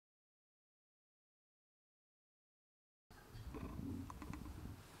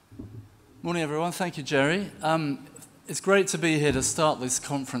Morning, everyone. Thank you, Jerry. It's great to be here to start this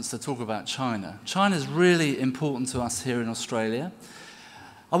conference to talk about China. China is really important to us here in Australia.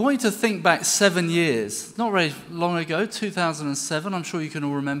 I want you to think back 7 years, not very long ago, 2007. I'm sure you can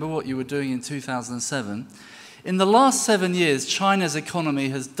all remember what you were doing in 2007. In the last 7 years, China's economy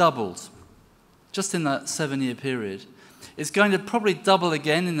has doubled, just in that 7-year period. It's going to probably double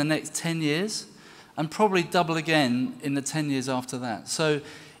again in the next 10 years, and probably double again in the 10 years after that. So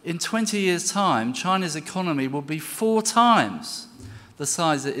in 20 years' time, China's economy will be 4 times the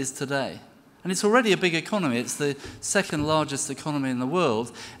size it is today. And it's already a big economy. It's the second largest economy in the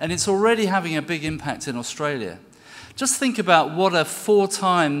world, and it's already having a big impact in Australia. Just think about what a 4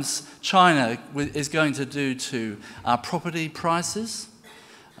 times China is going to do to our property prices,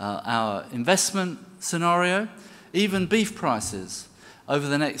 our investment scenario, even beef prices over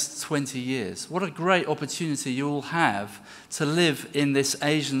the next 20 years. What a great opportunity you all have to live in this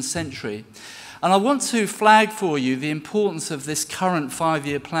Asian century. And I want to flag for you the importance of this current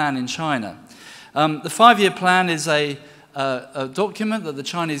 5-year plan in China. The 5-year plan is a document that the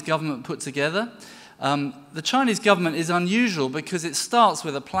Chinese government put together. The Chinese government is unusual because it starts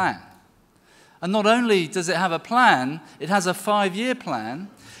with a plan. And not only does it have a plan, it has a 5-year plan.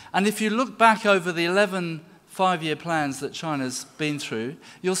 And if you look back over the 11 5-year plans that China's been through,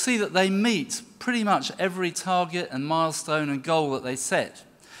 you'll see that they meet pretty much every target and milestone and goal that they set.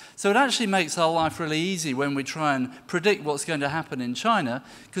 So it actually makes our life really easy when we try and predict what's going to happen in China,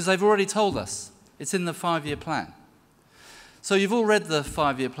 because they've already told us. It's in the 5-year plan. So you've all read the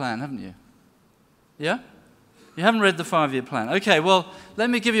 5-year plan, haven't you? Yeah? You haven't read the 5-year plan. Okay, well, let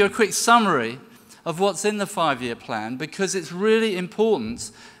me give you a quick summary of what's in the 5-year plan, because it's really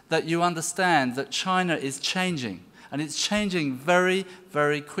important that you understand that China is changing, and it's changing very,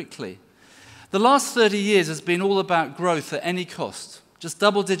 very quickly. The last 30 years has been all about growth at any cost, just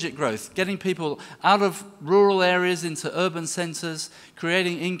double-digit growth, getting people out of rural areas into urban centres,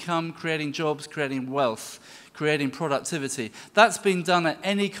 creating income, creating jobs, creating wealth, creating productivity. That's been done at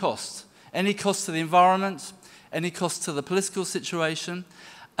any cost to the environment, any cost to the political situation.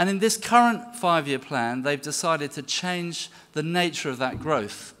 And in this current 5-year plan, they've decided to change the nature of that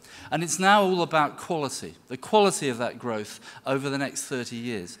growth. And it's now all about quality, the quality of that growth over the next 30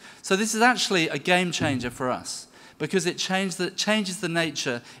 years. So this is actually a game changer for us, because it changes the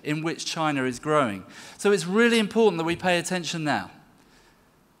nature in which China is growing. So it's really important that we pay attention now,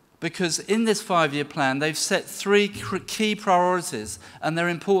 because in this 5-year plan, they've set 3 key priorities, and they're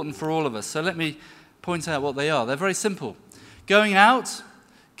important for all of us. So let me point out what they are. They're very simple: going out,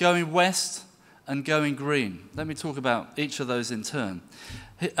 going west, and going green. Let me talk about each of those in turn.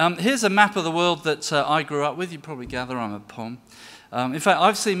 Here's a map of the world that I grew up with. You probably gather I'm a POM. In fact,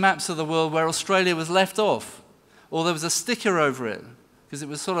 I've seen maps of the world where Australia was left off, or there was a sticker over it, because it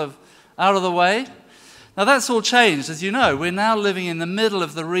was sort of out of the way. Now that's all changed, as you know. We're now living in the middle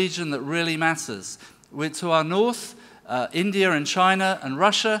of the region that really matters. We're to our north, India and China and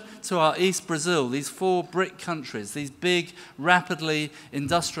Russia; to our east, Brazil. These 4 BRIC countries, these big, rapidly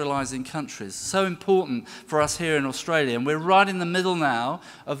industrializing countries. So important for us here in Australia. And we're right in the middle now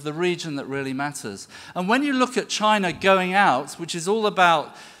of the region that really matters. And when you look at China going out, which is all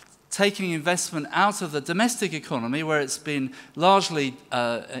about taking investment out of the domestic economy, where it's been largely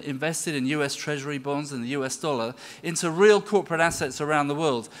invested in US Treasury bonds and the US dollar, into real corporate assets around the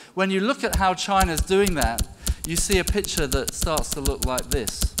world. When you look at how China's doing that, you see a picture that starts to look like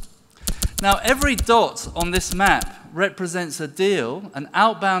this. Now, every dot on this map represents a deal, an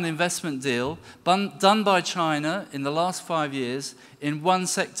outbound investment deal, done by China in the last 5 years in one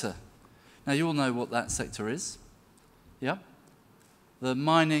sector. Now, you all know what that sector is. Yeah? The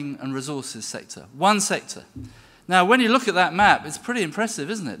mining and resources sector. One sector. Now, when you look at that map, it's pretty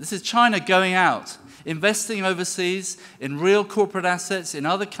impressive, isn't it? This is China going out, investing overseas in real corporate assets in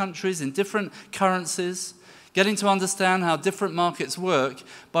other countries, in different currencies, getting to understand how different markets work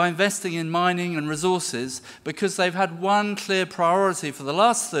by investing in mining and resources, because they've had one clear priority for the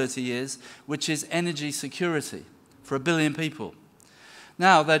last 30 years, which is energy security for 1 billion people.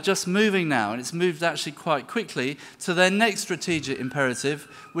 Now, they're just moving now, and it's moved actually quite quickly, to their next strategic imperative,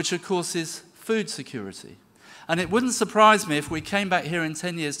 which of course is food security. And it wouldn't surprise me if we came back here in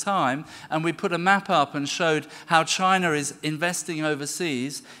 10 years' time and we put a map up and showed how China is investing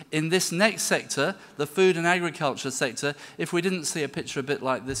overseas in this next sector, the food and agriculture sector, if we didn't see a picture a bit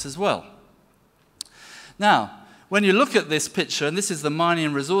like this as well. Now, when you look at this picture, and this is the mining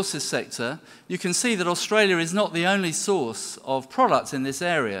and resources sector, you can see that Australia is not the only source of product in this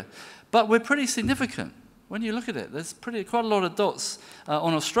area, but we're pretty significant. When you look at it, there's quite a lot of dots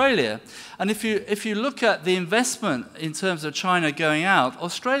on Australia. And if you look at the investment in terms of China going out,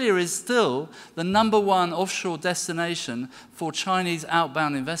 Australia is still the #1 offshore destination for Chinese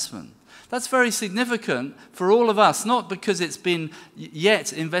outbound investment. That's very significant for all of us, not because it's been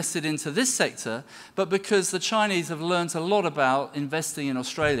yet invested into this sector, but because the Chinese have learnt a lot about investing in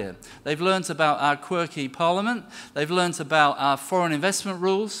Australia. They've learnt about our quirky parliament, they've learnt about our foreign investment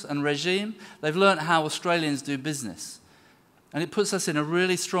rules and regime, they've learnt how Australians do business. And it puts us in a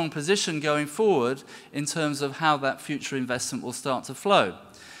really strong position going forward in terms of how that future investment will start to flow.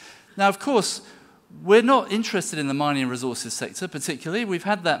 Now, of course, we're not interested in the mining and resources sector particularly. We've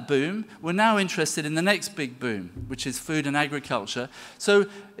had that boom. We're now interested in the next big boom, which is food and agriculture. So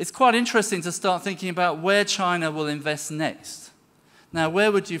it's quite interesting to start thinking about where China will invest next. Now,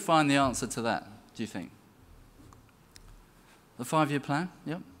 where would you find the answer to that, do you think? The 5-year plan?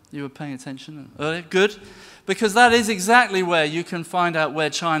 Yep. You were paying attention earlier? Good. Because that is exactly where you can find out where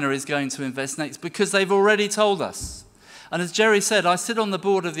China is going to invest next, because they've already told us. And as Jerry said, I sit on the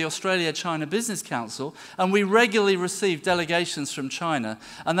board of the Australia-China Business Council, and we regularly receive delegations from China,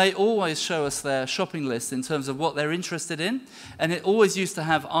 and they always show us their shopping list in terms of what they're interested in, and it always used to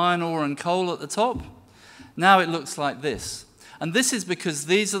have iron ore and coal at the top. Now it looks like this. And this is because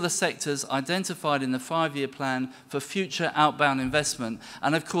these are the sectors identified in the 5-year plan for future outbound investment.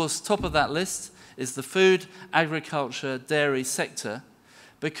 And of course, top of that list is the food, agriculture, dairy sector,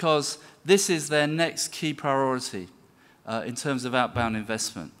 because this is their next key priority in terms of outbound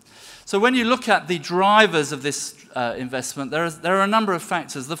investment. So when you look at the drivers of this investment, there are a number of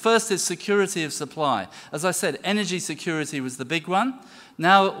factors. The first is security of supply. As I said, energy security was the big one.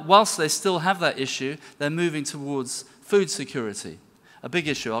 Now, whilst they still have that issue, they're moving towards food security, a big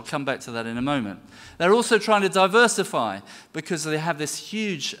issue. I'll come back to that in a moment. They're also trying to diversify because they have this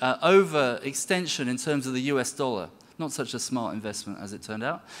huge overextension in terms of the US dollar. Not such a smart investment, as it turned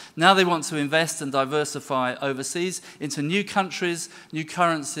out. Now they want to invest and diversify overseas into new countries, new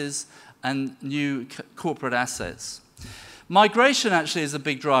currencies, and new corporate assets. Migration actually is a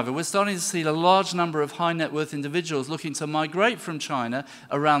big driver. We're starting to see a large number of high net worth individuals looking to migrate from China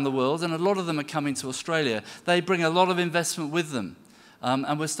around the world, and a lot of them are coming to Australia. They bring a lot of investment with them.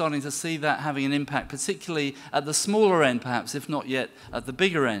 And we're starting to see that having an impact, particularly at the smaller end, perhaps, if not yet at the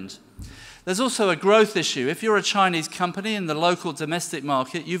bigger end. There's also a growth issue. If you're a Chinese company in the local domestic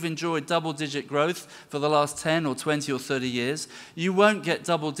market, you've enjoyed double-digit growth for the last 10 or 20 or 30 years. You won't get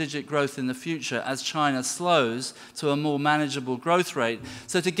double-digit growth in the future as China slows to a more manageable growth rate.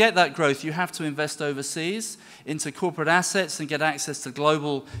 So to get that growth, you have to invest overseas into corporate assets and get access to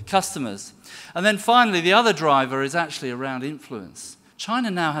global customers. And then finally, the other driver is actually around influence.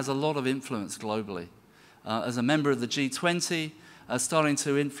 China now has a lot of influence globally. As a member of the G20, starting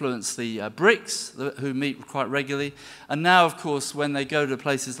to influence the BRICS, who meet quite regularly. And now, of course, when they go to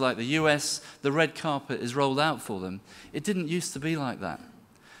places like the US, the red carpet is rolled out for them. It didn't used to be like that.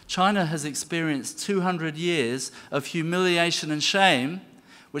 China has experienced 200 years of humiliation and shame,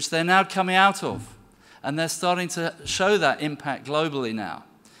 which they're now coming out of. And they're starting to show that impact globally now.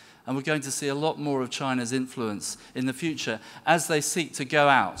 And we're going to see a lot more of China's influence in the future as they seek to go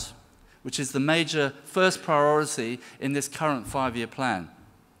out, which is the major first priority in this current 5-year plan.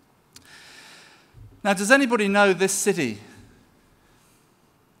 Now, does anybody know this city?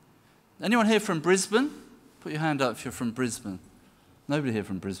 Anyone here from Brisbane? Put your hand up if you're from Brisbane. Nobody here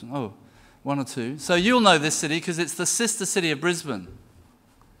from Brisbane. Oh, one or two. So you'll know this city because it's the sister city of Brisbane.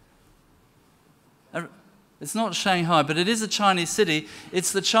 It's not Shanghai, but it is a Chinese city.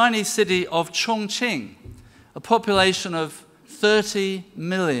 It's the Chinese city of Chongqing, a population of 30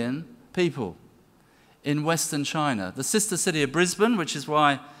 million people in Western China. The sister city of Brisbane, which is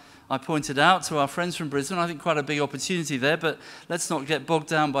why I pointed out to our friends from Brisbane. I think quite a big opportunity there, but let's not get bogged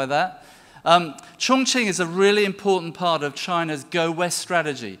down by that. Chongqing is a really important part of China's Go West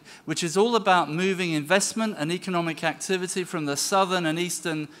strategy, which is all about moving investment and economic activity from the southern and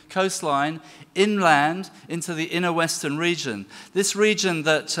eastern coastline inland into the inner western region. This region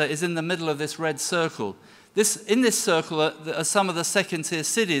that is in the middle of this red circle. In this circle are some of the second-tier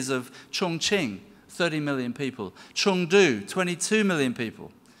cities of Chongqing, 30 million people. Chengdu, 22 million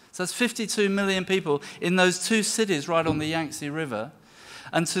people. So that's 52 million people in those two cities right on the Yangtze River.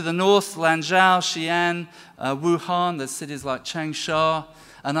 And to the north, Lanzhou, Xi'an, Wuhan, there's cities like Changsha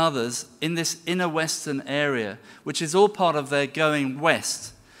and others in this inner western area, which is all part of their going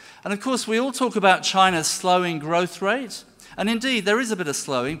west. And of course, we all talk about China's slowing growth rate. And indeed, there is a bit of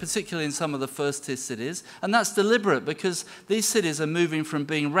slowing, particularly in some of the first-tier cities, and that's deliberate because these cities are moving from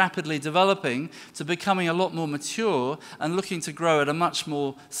being rapidly developing to becoming a lot more mature and looking to grow at a much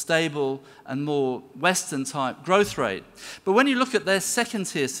more stable and more Western-type growth rate. But when you look at their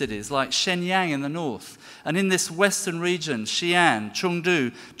second-tier cities, like Shenyang in the north, and in this western region, Xi'an,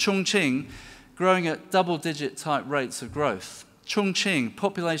 Chengdu, Chongqing, growing at double-digit type rates of growth. Chongqing,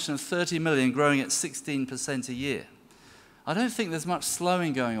 population of 30 million, growing at 16% a year. I don't think there's much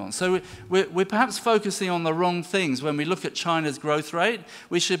slowing going on. So we're perhaps focusing on the wrong things when we look at China's growth rate.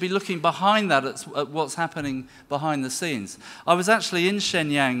 We should be looking behind that at what's happening behind the scenes. I was actually in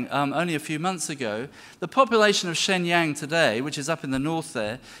Shenyang only a few months ago. The population of Shenyang today, which is up in the north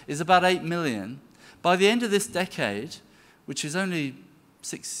there, is about 8 million. By the end of this decade, which is only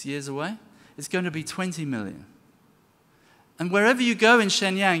 6 years away, it's going to be 20 million. And wherever you go in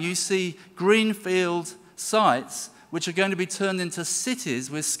Shenyang, you see greenfield sites which are going to be turned into cities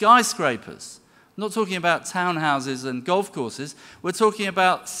with skyscrapers. I'm not talking about townhouses and golf courses. We're talking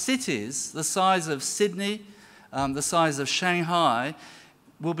about cities the size of Sydney, the size of Shanghai,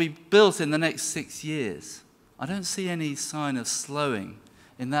 will be built in the next 6 years. I don't see any sign of slowing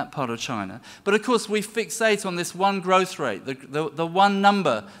in that part of China. But of course, we fixate on this one growth rate, the one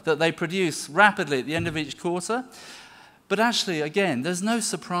number that they produce rapidly at the end of each quarter. But actually, again, there's no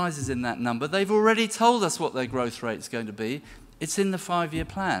surprises in that number. They've already told us what their growth rate is going to be. It's in the 5-year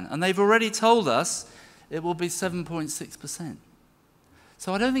plan. And they've already told us it will be 7.6%.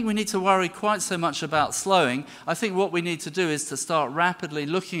 So I don't think we need to worry quite so much about slowing. I think what we need to do is to start rapidly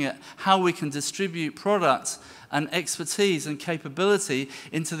looking at how we can distribute products and expertise and capability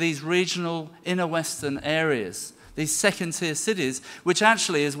into these regional inner Western areas, these second-tier cities, which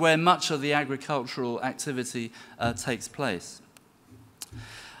actually is where much of the agricultural activity takes place.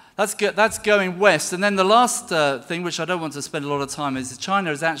 That's going west. And then the last thing, which I don't want to spend a lot of time, is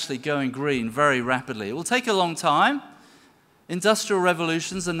China is actually going green very rapidly. It will take a long time. Industrial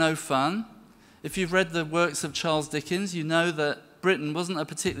revolutions are no fun. If you've read the works of Charles Dickens, you know that Britain wasn't a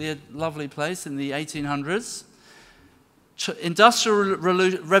particularly lovely place in the 1800s. Industrial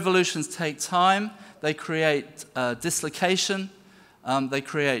revolutions take time. They create dislocation, they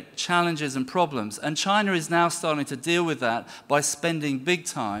create challenges and problems. And China is now starting to deal with that by spending big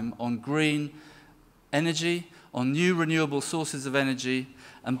time on green energy, on new renewable sources of energy,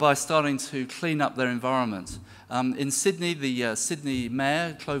 and by starting to clean up their environment. In Sydney, the Sydney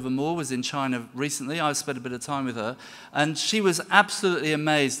mayor, Clover Moore, was in China recently. I spent a bit of time with her. And she was absolutely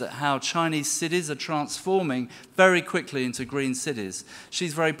amazed at how Chinese cities are transforming very quickly into green cities.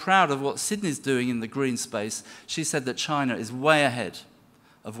 She's very proud of what Sydney's doing in the green space. She said that China is way ahead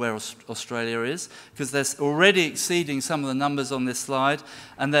of where Australia is, because they're already exceeding some of the numbers on this slide,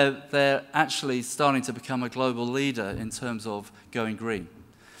 and they're actually starting to become a global leader in terms of going green.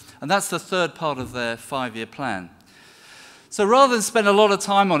 And that's the third part of their 5-year plan. So rather than spend a lot of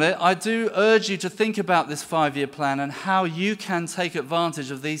time on it, I do urge you to think about this 5-year plan and how you can take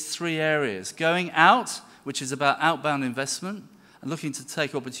advantage of these 3 areas. Going out, which is about outbound investment and looking to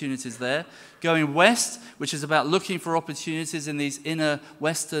take opportunities there. Going west, which is about looking for opportunities in these inner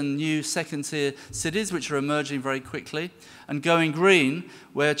western new second-tier cities, which are emerging very quickly. And going green,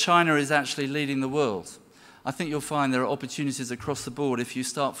 where China is actually leading the world. I think you'll find there are opportunities across the board if you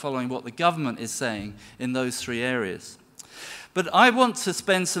start following what the government is saying in those 3 areas. But I want to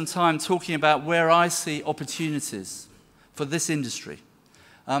spend some time talking about where I see opportunities for this industry.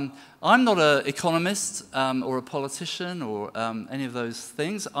 I'm not an economist or a politician or any of those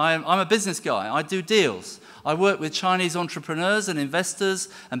things. I'm a business guy. I do deals. I work with Chinese entrepreneurs and investors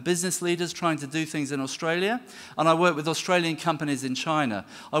and business leaders trying to do things in Australia, and I work with Australian companies in China.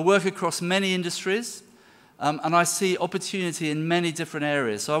 I work across many industries. And I see opportunity in many different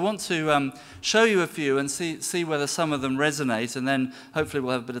areas. So I want to show you a few and see whether some of them resonate, and then hopefully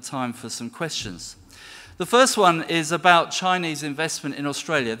we'll have a bit of time for some questions. The first one is about Chinese investment in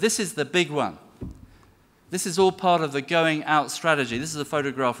Australia. This is the big one. This is all part of the going out strategy. This is a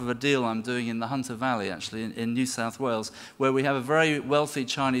photograph of a deal I'm doing in the Hunter Valley, actually, in New South Wales, where we have a very wealthy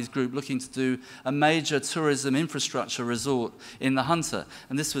Chinese group looking to do a major tourism infrastructure resort in the Hunter.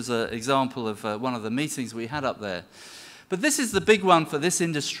 And this was an example of one of the meetings we had up there. But this is the big one for this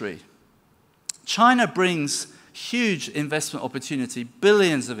industry. China brings huge investment opportunity,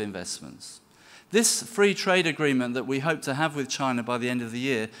 billions of investments. This free trade agreement that we hope to have with China by the end of the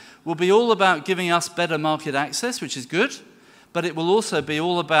year will be all about giving us better market access, which is good, but it will also be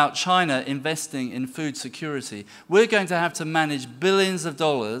all about China investing in food security. We're going to have to manage billions of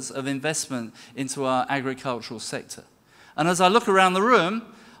dollars of investment into our agricultural sector. And as I look around the room,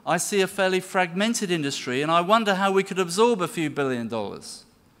 I see a fairly fragmented industry, and I wonder how we could absorb a few $1 billion.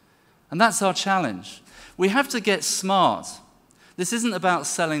 And that's our challenge. We have to get smart. This isn't about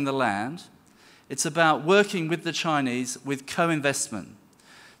selling the land. It's about working with the Chinese with co-investment.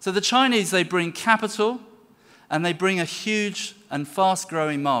 So the Chinese, they bring capital, and they bring a huge and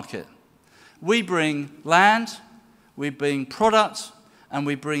fast-growing market. We bring land, we bring product, and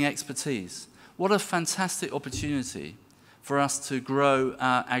we bring expertise. What a fantastic opportunity for us to grow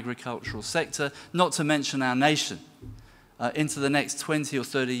our agricultural sector, not to mention our nation, into the next 20 or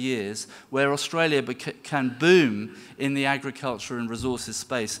 30 years, where Australia can boom in the agriculture and resources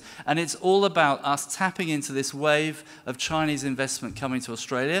space. And it's all about us tapping into this wave of Chinese investment coming to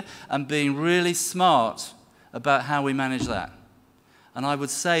Australia and being really smart about how we manage that. And I would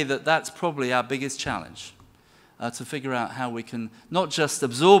say that that's probably our biggest challenge, to figure out how we can not just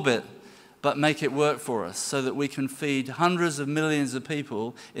absorb it, but make it work for us so that we can feed hundreds of millions of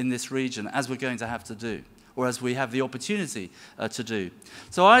people in this region, as we're going to have to do, or as we have the opportunity to do.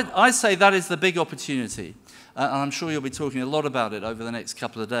 So I say that is the big opportunity, and I'm sure you'll be talking a lot about it over the next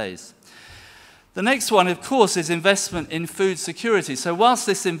couple of days. The next one, of course, is investment in food security. So whilst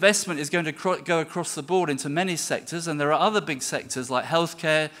this investment is going to go across the board into many sectors, and there are other big sectors like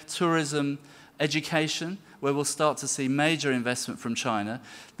healthcare, tourism, education, where we'll start to see major investment from China,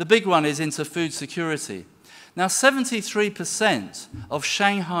 the big one is into food security. Now, 73% of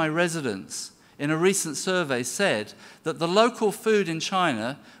Shanghai residents in a recent survey said that the local food in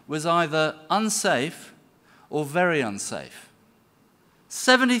China was either unsafe or very unsafe.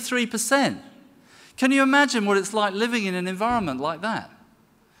 73%. Can you imagine what it's like living in an environment like that,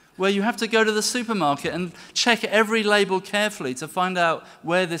 where you have to go to the supermarket and check every label carefully to find out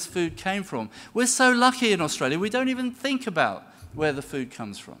where this food came from? We're so lucky in Australia, we don't even think about where the food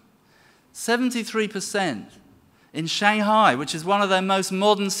comes from. 73% in Shanghai, which is one of their most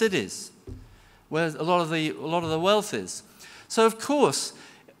modern cities, where a lot of the wealth is. So of course,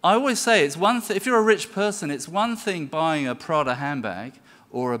 I always say it's one thing, if you're a rich person, it's one thing buying a Prada handbag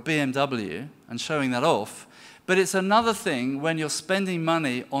or a BMW and showing that off, but it's another thing when you're spending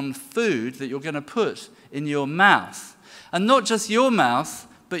money on food that you're going to put in your mouth. And not just your mouth,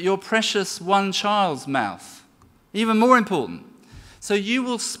 but your precious one child's mouth. Even more important. So you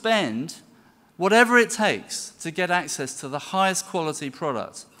will spend whatever it takes to get access to the highest quality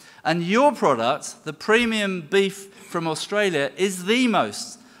product. And your product, the premium beef from Australia, is the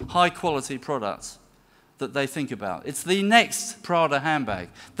most high quality product that they think about. It's the next Prada handbag.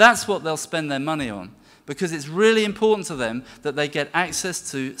 That's what they'll spend their money on, because it's really important to them that they get access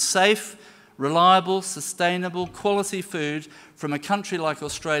to safe, reliable, sustainable, quality food from a country like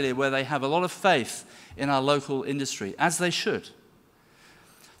Australia, where they have a lot of faith in our local industry, as they should.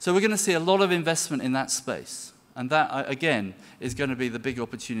 So we're going to see a lot of investment in that space. And that, again, is going to be the big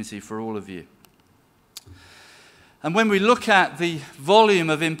opportunity for all of you. And when we look at the volume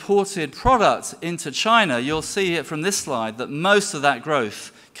of imported product into China, you'll see it from this slide that most of that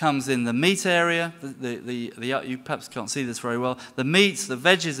growth comes in the meat area. You perhaps can't see this very well. The meats, the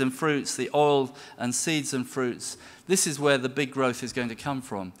veggies and fruits, the oil and seeds and fruits. This is where the big growth is going to come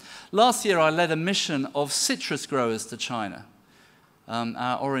from. Last year, I led a mission of citrus growers to China,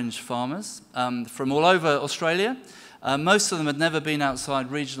 our orange farmers from all over Australia. Most of them had never been outside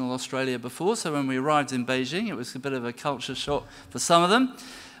regional Australia before, so when we arrived in Beijing, it was a bit of a culture shock for some of them.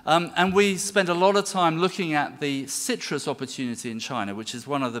 And we spent a lot of time looking at the citrus opportunity in China, which is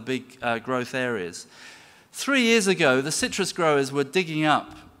one of the big growth areas. 3 years ago, the citrus growers were digging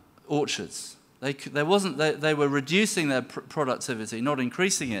up orchards. They were reducing their productivity, not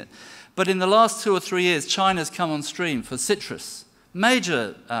increasing it. But in the last 2 or 3 years, China's come on stream for citrus.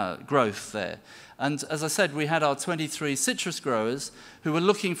 Major growth there. And as I said, we had our 23 citrus growers who were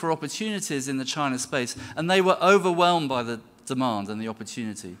looking for opportunities in the China space, and they were overwhelmed by the demand and the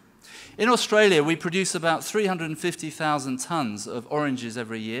opportunity. In Australia, we produce about 350,000 tons of oranges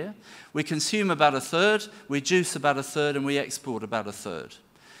every year. We consume about a third, we juice about a third, and we export about a third.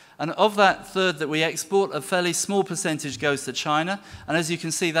 And of that third that we export, a fairly small percentage goes to China, and as you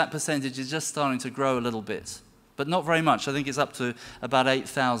can see, that percentage is just starting to grow a little bit. But not very much. I think it's up to about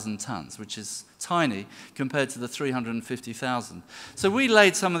 8,000 tons, which is tiny compared to the 350,000. So we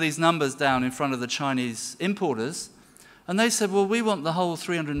laid some of these numbers down in front of the Chinese importers, and they said, well, we want the whole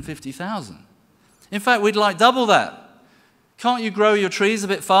 350,000. In fact, we'd like double that. Can't you grow your trees a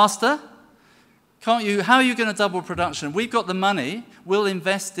bit faster? Can't you? How are you going to double production? We've got the money. We'll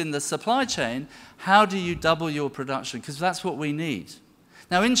invest in the supply chain. How do you double your production? Because that's what we need.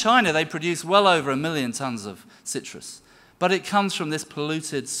 Now, in China, they produce well over 1 million tons of citrus, but it comes from this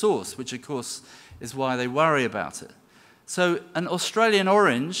polluted source, which, of course, is why they worry about it. So an Australian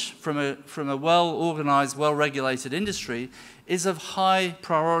orange from a well-organized, well-regulated industry is of high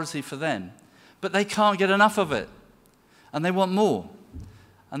priority for them. But they can't get enough of it. And they want more.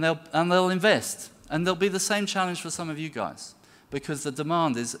 And they'll invest. And there'll be the same challenge for some of you guys, because the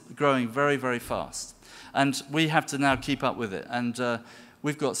demand is growing very, very fast. And we have to now keep up with it. And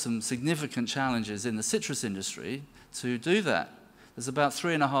we've got some significant challenges in the citrus industry to do that. There's about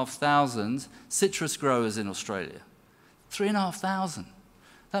 3,500 citrus growers in Australia. 3,500.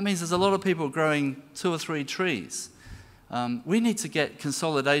 That means there's a lot of people growing 2 or 3 trees. We need to get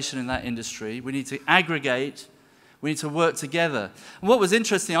consolidation in that industry. We need to aggregate. We need to work together. And what was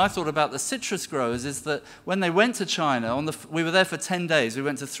interesting, I thought, about the citrus growers is that when they went to China, we were there for 10 days. We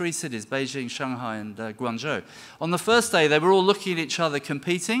went to 3 cities, Beijing, Shanghai, and Guangzhou. On the first day, they were all looking at each other,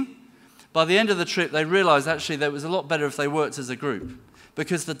 competing. By the end of the trip, they realized actually that it was a lot better if they worked as a group,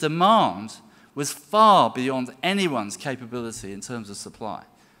 because the demand was far beyond anyone's capability in terms of supply.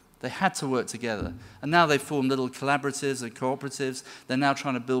 They had to work together. And now they've formed little collaboratives and cooperatives. They're now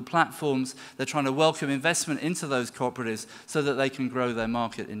trying to build platforms. They're trying to welcome investment into those cooperatives so that they can grow their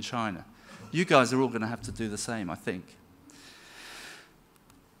market in China. You guys are all going to have to do the same, I think.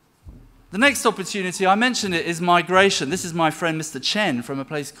 The next opportunity, I mentioned it, is migration. This is my friend Mr. Chen from a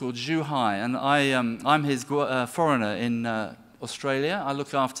place called Zhuhai, and I'm his foreigner in Australia. I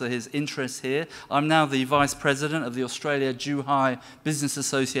look after his interests here. I'm now the Vice President of the Australia Zhuhai Business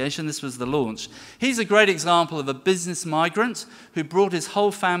Association. This was the launch. He's a great example of a business migrant who brought his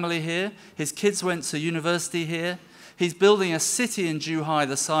whole family here. His kids went to university here. He's building a city in Zhuhai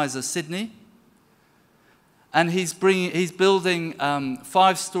the size of Sydney. And he's building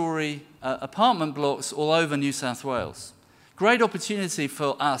 5-story apartment blocks all over New South Wales. Great opportunity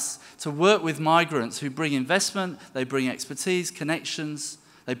for us to work with migrants who bring investment, they bring expertise, connections,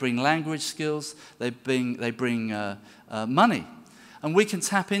 they bring language skills, they bring money. And we can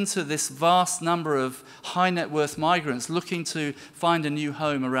tap into this vast number of high net worth migrants looking to find a new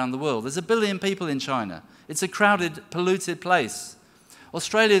home around the world. There's 1 billion people in China. It's a crowded, polluted place.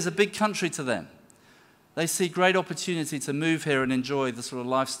 Australia is a big country to them. They see great opportunity to move here and enjoy the sort of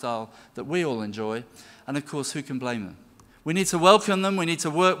lifestyle that we all enjoy. And of course, who can blame them? We need to welcome them, we need to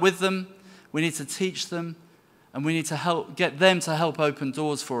work with them, we need to teach them, and we need to get them to help open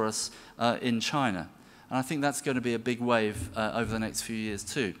doors for us in China. And I think that's going to be a big wave over the next few years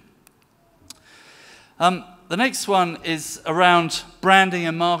too. The next one is around branding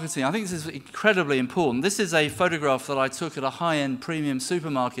and marketing. I think this is incredibly important. This is a photograph that I took at a high-end premium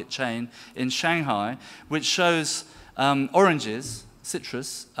supermarket chain in Shanghai, which shows oranges,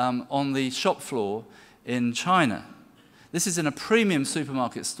 citrus, on the shop floor in China. This is in a premium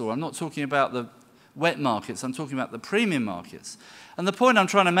supermarket store. I'm not talking about the wet markets. I'm talking about the premium markets. And the point I'm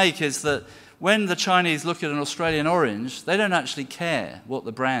trying to make is that when the Chinese look at an Australian orange, they don't actually care what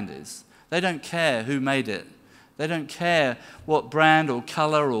the brand is. They don't care who made it. They don't care what brand or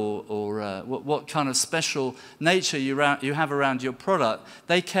color or what kind of special nature you have around your product.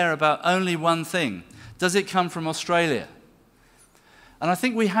 They care about only one thing. Does it come from Australia? And I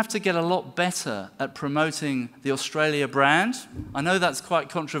think we have to get a lot better at promoting the Australia brand. I know that's quite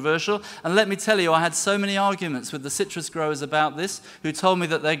controversial. And let me tell you, I had so many arguments with the citrus growers about this, who told me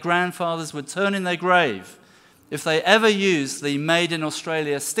that their grandfathers would turn in their grave if they ever used the Made in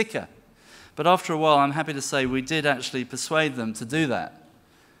Australia sticker. But after a while, I'm happy to say we did actually persuade them to do that.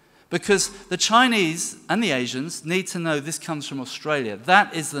 Because the Chinese and the Asians need to know this comes from Australia.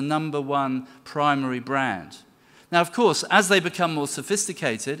 That is the #1 primary brand. Now, of course, as they become more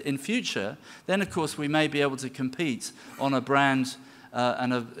sophisticated in future, then, of course, we may be able to compete on a brand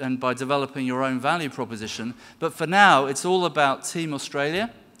and by developing your own value proposition. But for now, it's all about Team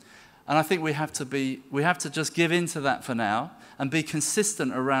Australia. And I think we have to just give in to that for now and be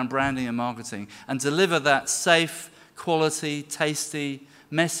consistent around branding and marketing and deliver that safe, quality, tasty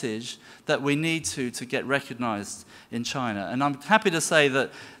message that we need to get recognized in China. And I'm happy to say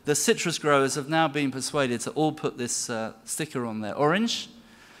that the citrus growers have now been persuaded to all put this sticker on their orange,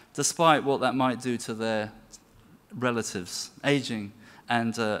 despite what that might do to their relatives, aging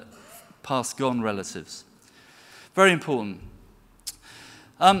and past gone relatives. Very important.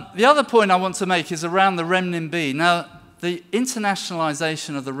 The other point I want to make is around the renminbi. Now, the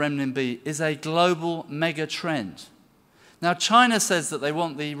internationalization of the renminbi is a global mega trend. Now, China says that they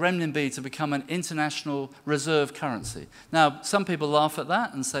want the renminbi to become an international reserve currency. Now, some people laugh at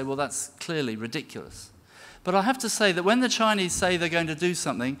that and say, well, that's clearly ridiculous. But I have to say that when the Chinese say they're going to do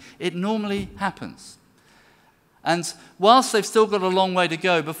something, it normally happens. And whilst they've still got a long way to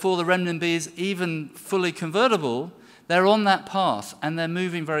go before the renminbi is even fully convertible, they're on that path and they're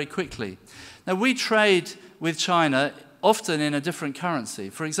moving very quickly. Now, we trade with China often in a different currency.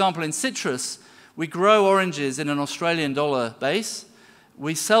 For example, in citrus, we grow oranges in an Australian dollar base,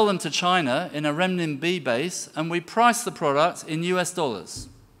 we sell them to China in a renminbi base, and we price the product in US dollars.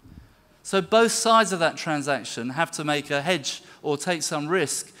 So both sides of that transaction have to make a hedge or take some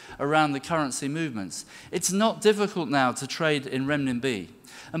risk around the currency movements. It's not difficult now to trade in renminbi.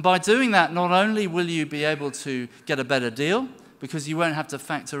 And by doing that, not only will you be able to get a better deal, because you won't have to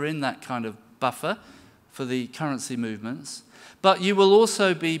factor in that kind of buffer for the currency movements, but you will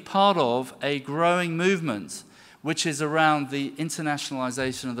also be part of a growing movement which is around the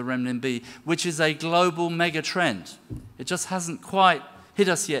internationalization of the renminbi, which is a global mega trend. It just hasn't quite hit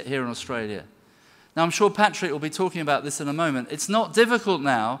us yet here in Australia. Now, I'm sure Patrick will be talking about this in a moment. It's not difficult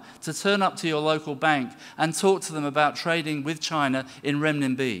now to turn up to your local bank and talk to them about trading with China in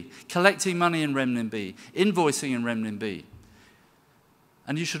renminbi, collecting money in renminbi, invoicing in renminbi.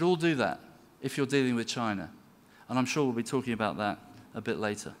 And you should all do that if you're dealing with China. And I'm sure we'll be talking about that a bit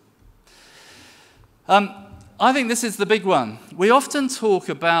later. I think this is the big one. We often talk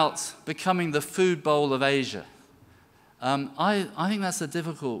about becoming the food bowl of Asia. I think that's a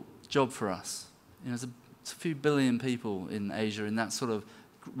difficult job for us. You know, there's a few billion people in Asia in that sort of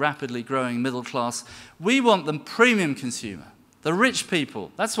rapidly growing middle class. We want the premium consumer, the rich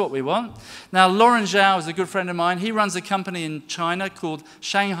people. That's what we want. Now, Lauren Zhao is a good friend of mine. He runs a company in China called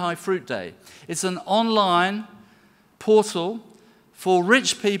Shanghai Fruit Day. It's an online portal for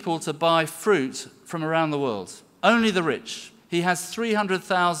rich people to buy fruit from around the world. Only the rich. He has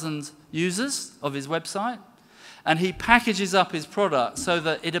 300,000 users of his website, and he packages up his product so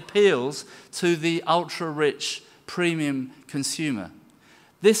that it appeals to the ultra-rich premium consumer.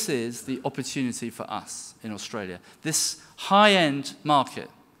 This is the opportunity for us in Australia, this high-end market.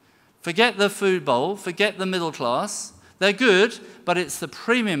 Forget the food bowl, forget the middle class. They're good, but it's the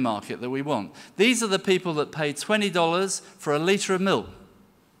premium market that we want. These are the people that pay $20 for a litre of milk.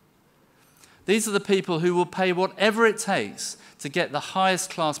 These are the people who will pay whatever it takes to get the highest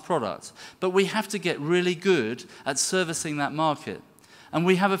class product. But we have to get really good at servicing that market. And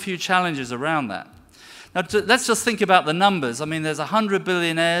we have a few challenges around that. Now, let's just think about the numbers. I mean, there's 100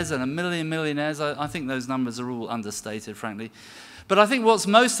 billionaires and 1 million millionaires. I think those numbers are all understated, frankly. But I think what's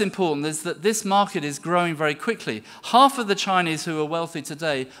most important is that this market is growing very quickly. Half of the Chinese who are wealthy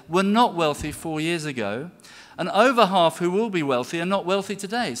today were not wealthy 4 years ago. And over half who will be wealthy are not wealthy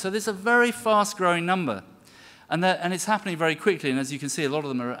today. So there's a very fast-growing number. And it's happening very quickly. And as you can see, a lot of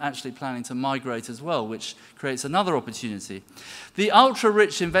them are actually planning to migrate as well, which creates another opportunity. The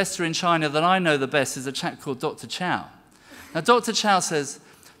ultra-rich investor in China that I know the best is a chap called Dr. Chow. Now, Dr. Chow says,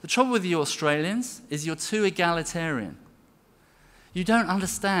 the trouble with you Australians is you're too egalitarian. You don't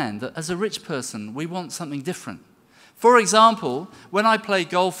understand that as a rich person, we want something different. For example, when I play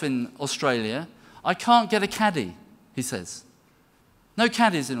golf in Australia, I can't get a caddy, he says. No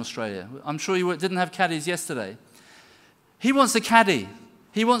caddies in Australia. I'm sure you didn't have caddies yesterday. He wants a caddy.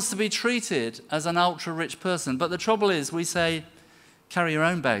 He wants to be treated as an ultra-rich person. But the trouble is, we say, carry your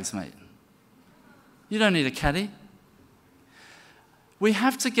own bags, mate. You don't need a caddy. We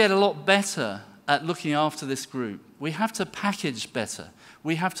have to get a lot better at looking after this group. We have to package better.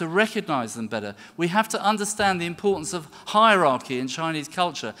 We have to recognize them better. We have to understand the importance of hierarchy in Chinese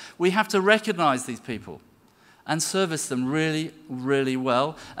culture. We have to recognize these people and service them really, really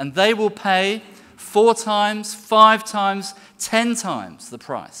well. And they will pay 4 times, 5 times, 10 times the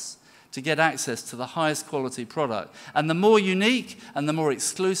price to get access to the highest quality product. And the more unique and the more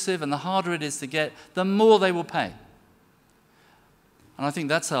exclusive and the harder it is to get, the more they will pay. And I think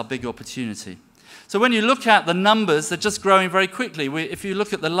that's our big opportunity. So when you look at the numbers, they're just growing very quickly. If you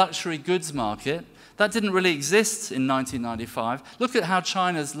look at the luxury goods market, that didn't really exist in 1995. Look at how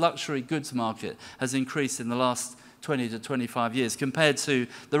China's luxury goods market has increased in the last 20 to 25 years compared to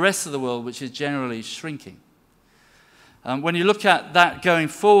the rest of the world, which is generally shrinking. When you look at that going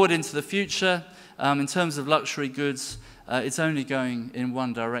forward into the future, in terms of luxury goods, it's only going in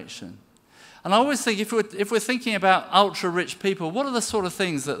one direction. And I always think if we're thinking about ultra-rich people, what are the sort of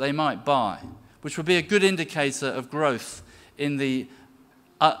things that they might buy, which would be a good indicator of growth in the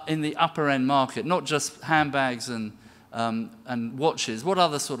upper-end market, not just handbags and watches. What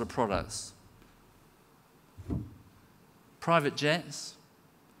other sort of products? Private jets?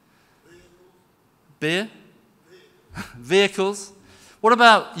 Beer? Vehicles? What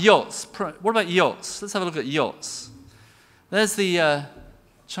about yachts? What about yachts? Let's have a look at yachts. There's the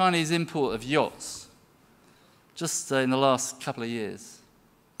Chinese import of yachts, just in the last couple of years.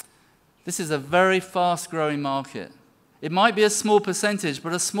 This is a very fast-growing market. It might be a small percentage,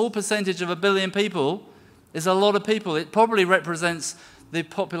 but a small percentage of 1 billion people is a lot of people. It probably represents the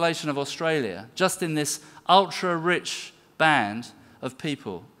population of Australia, just in this ultra-rich band of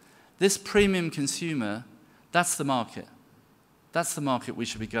people, this premium consumer, that's the market. That's the market we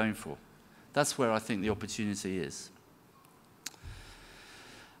should be going for. That's where I think the opportunity is.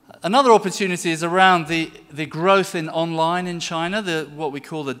 Another opportunity is around the growth in online in China, what we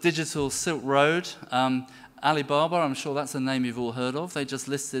call the digital Silk Road. Alibaba, I'm sure that's a name you've all heard of. They just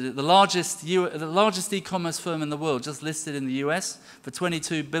listed it. The largest e-commerce firm in the world just listed in the US for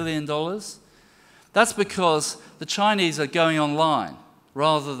 $22 billion. That's because the Chinese are going online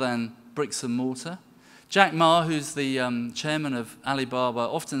rather than bricks and mortar. Jack Ma, who's the chairman of Alibaba,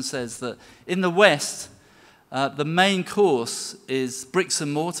 often says that in the West, the main course is bricks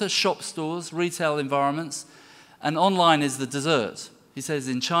and mortar, shop stores, retail environments, and online is the dessert. He says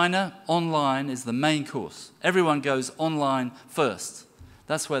in China, online is the main course. Everyone goes online first.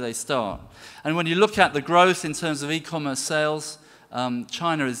 That's where they start. And when you look at the growth in terms of e-commerce sales,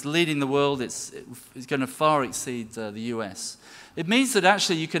 China is leading the world. It's going to far exceed the US. It means that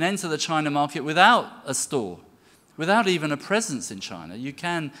actually you can enter the China market without a store, without even a presence in China. You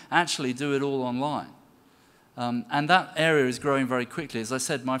can actually do it all online. And that area is growing very quickly. As I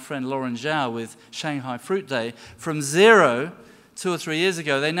said, my friend Lauren Zhao with Shanghai Fruit Day, from zero 2 or 3 years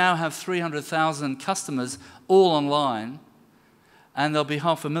ago, they now have 300,000 customers all online, and there'll be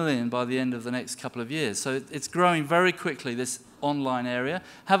 500,000 by the end of the next couple of years. So it's growing very quickly, this online area.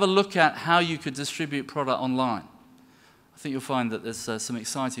 Have a look at how you could distribute product online. I think you'll find that there's some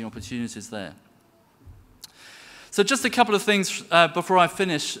exciting opportunities there. So just a couple of things before I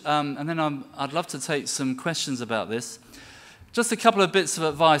finish, and then I'd love to take some questions about this. Just a couple of bits of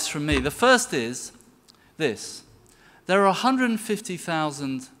advice from me. The first is this. There are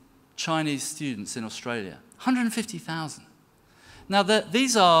 150,000 Chinese students in Australia. 150,000. Now,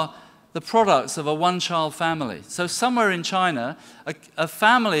 these are the products of a one-child family. So somewhere in China, a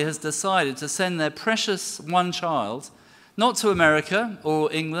family has decided to send their precious one child, not to America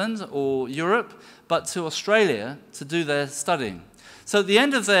or England or Europe, but to Australia to do their studying. So at the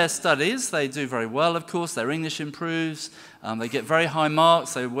end of their studies, they do very well, of course. Their English improves. They get very high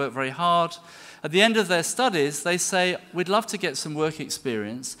marks. They work very hard. At the end of their studies, they say, we'd love to get some work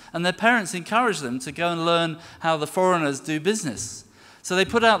experience. And their parents encourage them to go and learn how the foreigners do business. So they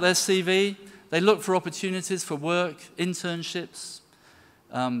put out their CV. They look for opportunities for work, internships,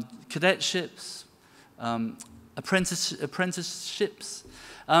 cadetships, apprenticeships.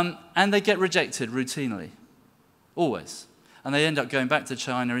 And they get rejected routinely, always. And they end up going back to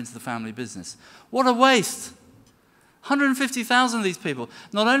China into the family business. What a waste. 150,000 of these people.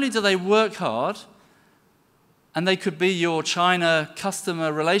 Not only do they work hard, and they could be your China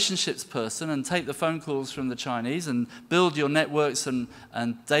customer relationships person and take the phone calls from the Chinese and build your networks and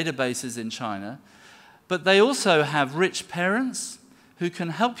databases in China, but they also have rich parents who can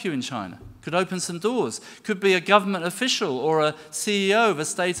help you in China, could open some doors, could be a government official or a CEO of a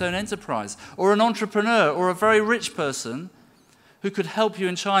state-owned enterprise, or an entrepreneur or a very rich person who could help you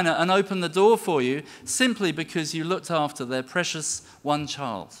in China and open the door for you simply because you looked after their precious one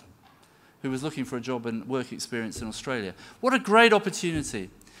child who was looking for a job and work experience in Australia. What a great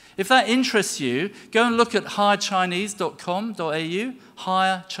opportunity. If that interests you, go and look at hirechinese.com.au,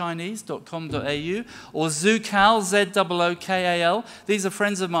 hirechinese.com.au, or Zookal, Z-O-O-K-A-L. These are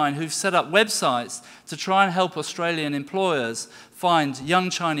friends of mine who've set up websites to try and help Australian employers find young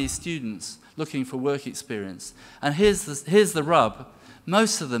Chinese students looking for work experience. And here's the rub.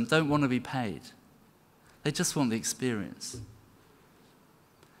 Most of them don't want to be paid. They just want the experience.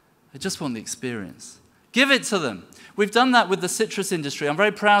 They just want the experience. Give it to them. We've done that with the citrus industry. I'm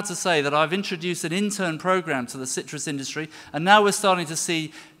very proud to say that I've introduced an intern program to the citrus industry, and now we're starting to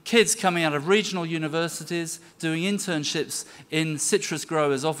see kids coming out of regional universities doing internships in citrus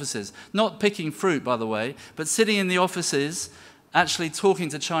growers' offices. Not picking fruit, by the way, but sitting in the offices actually talking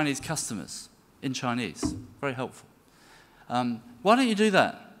to Chinese customers in Chinese. Very helpful. Why don't you do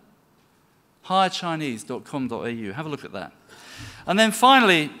that? hirechinese.com.au. Have a look at that. And then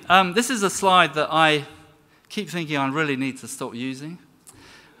finally, this is a slide that I keep thinking I really need to stop using.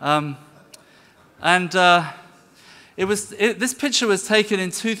 This picture was taken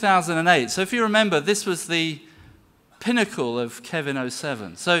in 2008. So if you remember, this was the pinnacle of Kevin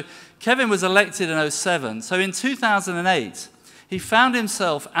 07. So Kevin was elected in 07. So in 2008, he found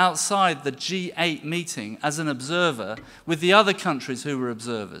himself outside the G8 meeting as an observer with the other countries who were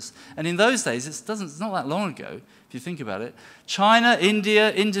observers. And in those days, it's not that long ago, if you think about it, China,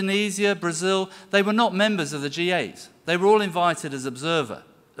 India, Indonesia, Brazil, they were not members of the G8. They were all invited as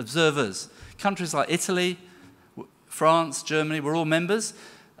observers. Countries like Italy, France, Germany were all members,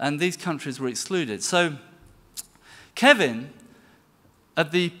 and these countries were excluded. So Kevin,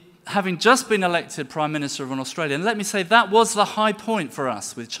 at the having just been elected Prime Minister of Australia, and let me say that was the high point for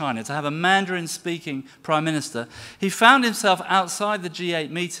us with China, to have a Mandarin-speaking Prime Minister, he found himself outside the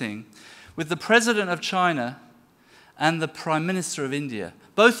G8 meeting with the President of China and the Prime Minister of India,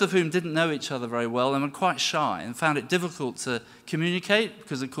 both of whom didn't know each other very well and were quite shy and found it difficult to communicate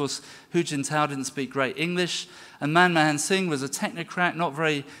because, of course, Hu Jintao didn't speak great English, and Manmohan Singh was a technocrat, not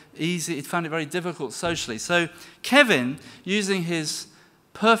very easy. He found it very difficult socially. So Kevin, using his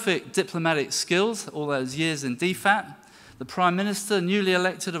perfect diplomatic skills, all those years in DFAT, the Prime Minister, newly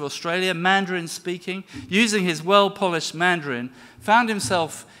elected of Australia, Mandarin speaking, using his well-polished Mandarin, found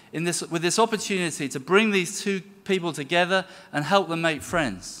himself with this opportunity to bring these two people together and help them make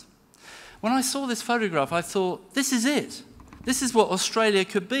friends. When I saw this photograph, I thought, this is it. This is what Australia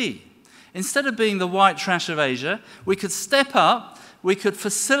could be. Instead of being the white trash of Asia, we could step up, we could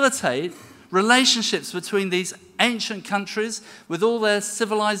facilitate relationships between these ancient countries with all their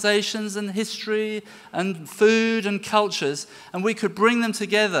civilizations and history and food and cultures, and we could bring them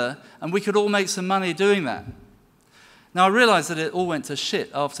together and we could all make some money doing that. Now, I realize that it all went to shit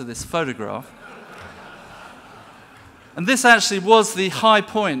after this photograph. And this actually was the high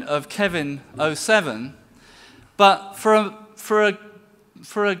point of Kevin 07, but for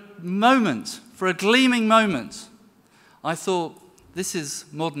a moment, for a gleaming moment, I thought, this is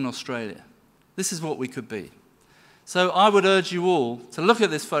modern Australia. This is what we could be. So I would urge you all to look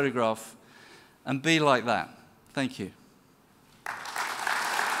at this photograph and be like that. Thank you.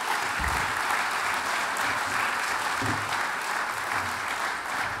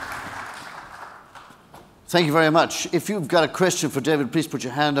 Thank you very much. If you've got a question for David, please put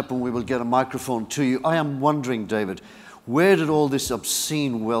your hand up and we will get a microphone to you. I am wondering, David, where did all this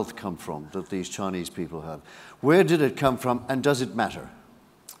obscene wealth come from that these Chinese people have? Where did it come from, and does it matter?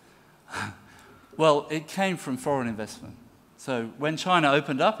 Well, it came from foreign investment. So when China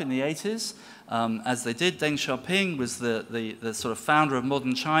opened up in the 80s, as they did, Deng Xiaoping was the sort of founder of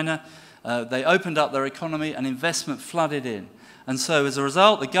modern China. They opened up their economy and investment flooded in. And so as a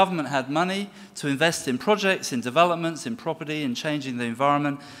result, the government had money to invest in projects, in developments, in property, in changing the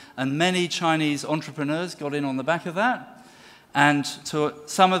environment. And many Chinese entrepreneurs got in on the back of that. And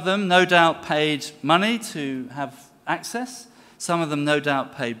some of them, no doubt, paid money to have access. Some of them, no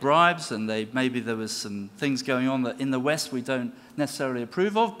doubt, paid bribes. And maybe there was some things going on that in the West we don't necessarily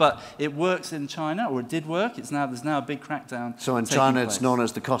approve of. But it works in China, or it did work. There's now a big crackdown. So in China, it's known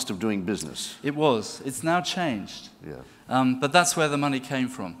as the cost of doing business. It was. It's now changed. Yeah. But that's where the money came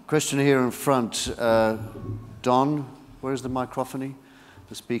from. Question here in front. Don, where's the microphony?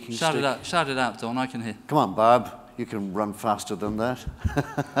 The speaking Shout stick? Shout it out, Don. I can hear. Come on, Barb. You can run faster than that.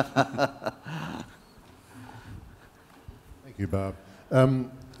 Thank you, Barb.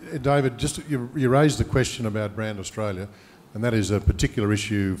 David, you raised the question about Brand Australia, and that is a particular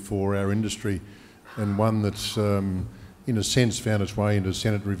issue for our industry, and one that's, in a sense, found its way into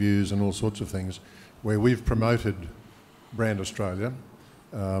Senate reviews and all sorts of things, where we've promoted Brand Australia.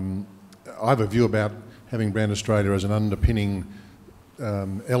 I have a view about having Brand Australia as an underpinning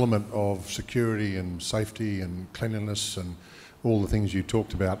element of security and safety and cleanliness and all the things you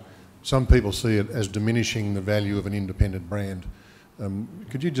talked about. Some people see it as diminishing the value of an independent brand.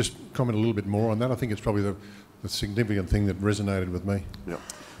 Could you just comment a little bit more on that? I think it's probably the significant thing that resonated with me. Yeah.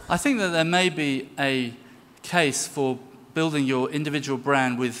 I think that there may be a case for building your individual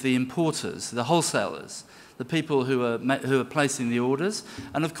brand with the importers, the wholesalers, the people who are placing the orders.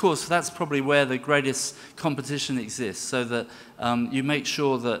 And of course, that's probably where the greatest competition exists, so that you make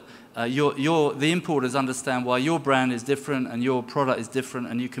sure that the importers understand why your brand is different and your product is different,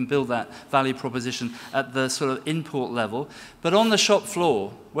 and you can build that value proposition at the sort of import level. But on the shop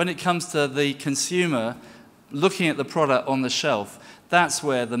floor, when it comes to the consumer looking at the product on the shelf, that's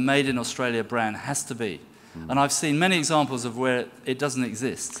where the Made in Australia brand has to be. And I've seen many examples of where it doesn't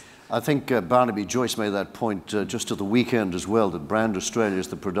exist. I think Barnaby Joyce made that point just at the weekend as well, that Brand Australia is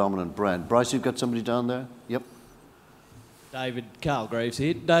the predominant brand. Bryce, you've got somebody down there? Yep. David, Carl Graves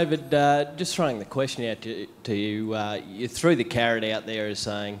here. David, just throwing the question out to you, you threw the carrot out there as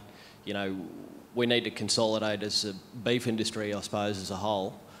saying, you know, we need to consolidate as a beef industry, I suppose, as a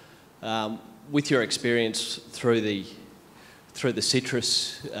whole. With your experience through the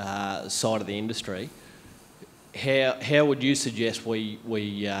citrus side of the industry, how would you suggest we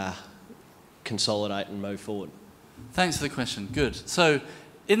consolidate and move forward? Thanks for the question. Good. So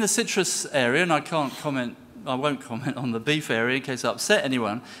in the citrus area, and I won't comment on the beef area in case I upset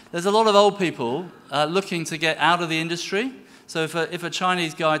anyone, there's a lot of old people looking to get out of the industry. So if a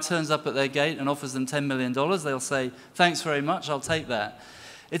Chinese guy turns up at their gate and offers them $10 million, they'll say, thanks very much, I'll take that.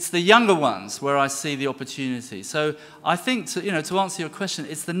 It's the younger ones where I see the opportunity. So I think, to answer your question,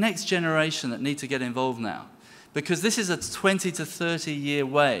 it's the next generation that need to get involved now. Because this is a 20 to 30 year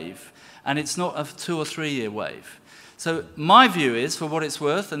wave, and it's not a 2 or 3 year wave. So my view is, for what it's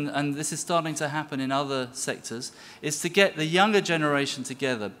worth, and this is starting to happen in other sectors, is to get the younger generation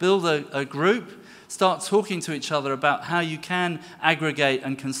together, build a group, start talking to each other about how you can aggregate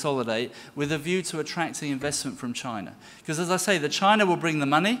and consolidate with a view to attracting investment from China. Because as I say, China will bring the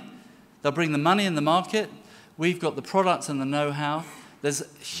money. They'll bring the money in the market. We've got the products and the know-how. There's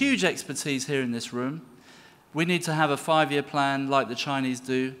huge expertise here in this room. We need to have a 5-year plan like the Chinese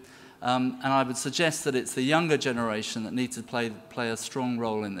do. And I would suggest that it's the younger generation that needs to play a strong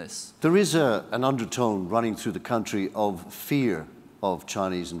role in this. There is an undertone running through the country of fear of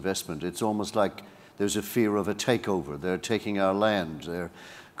Chinese investment. It's almost like there's a fear of a takeover. They're taking our land. They're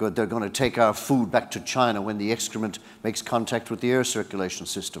going to take our food back to China when the excrement makes contact with the air circulation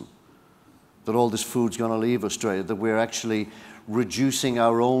system. That all this food's going to leave Australia, that we're actually reducing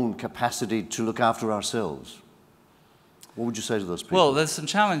our own capacity to look after ourselves. What would you say to those people? Well, there's some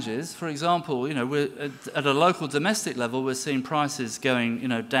challenges. For example, we're at a local domestic level, we're seeing prices going,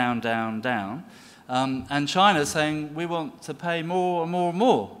 down, down, down. And China's saying, we want to pay more and more and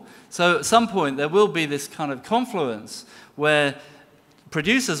more. So at some point, there will be this kind of confluence where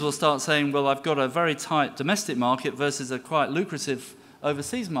producers will start saying, well, I've got a very tight domestic market versus a quite lucrative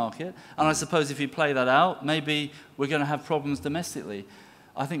overseas market. And I suppose if you play that out, maybe we're going to have problems domestically.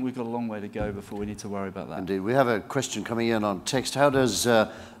 I think we've got a long way to go before we need to worry about that. Indeed. We have a question coming in on text. How does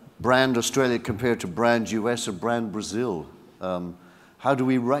brand Australia compare to brand US or brand Brazil? How do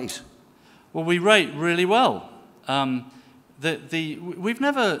we rate? Well, we rate really well. We've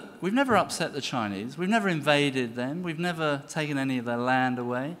never upset the Chinese. We've never invaded them. We've never taken any of their land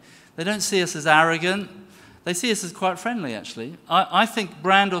away. They don't see us as arrogant. They see us as quite friendly, actually. I think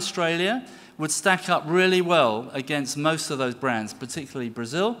brand Australia would stack up really well against most of those brands, particularly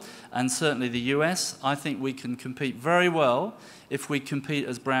Brazil and certainly the US. I think we can compete very well if we compete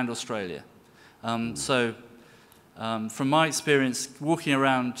as brand Australia. From my experience walking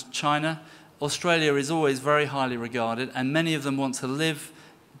around China, Australia is always very highly regarded, and many of them want to live,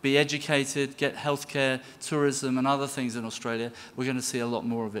 be educated, get healthcare, tourism, and other things in Australia. We're going to see a lot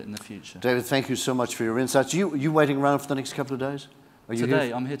more of it in the future. David, thank you so much for your insights. You waiting around for the next couple of days? Are you today,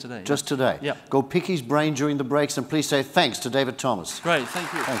 here? I'm here today. Just today? Yeah. Go pick his brain during the breaks, and please say thanks to David Thomas. Great,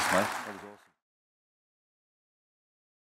 thank you. Thanks, mate.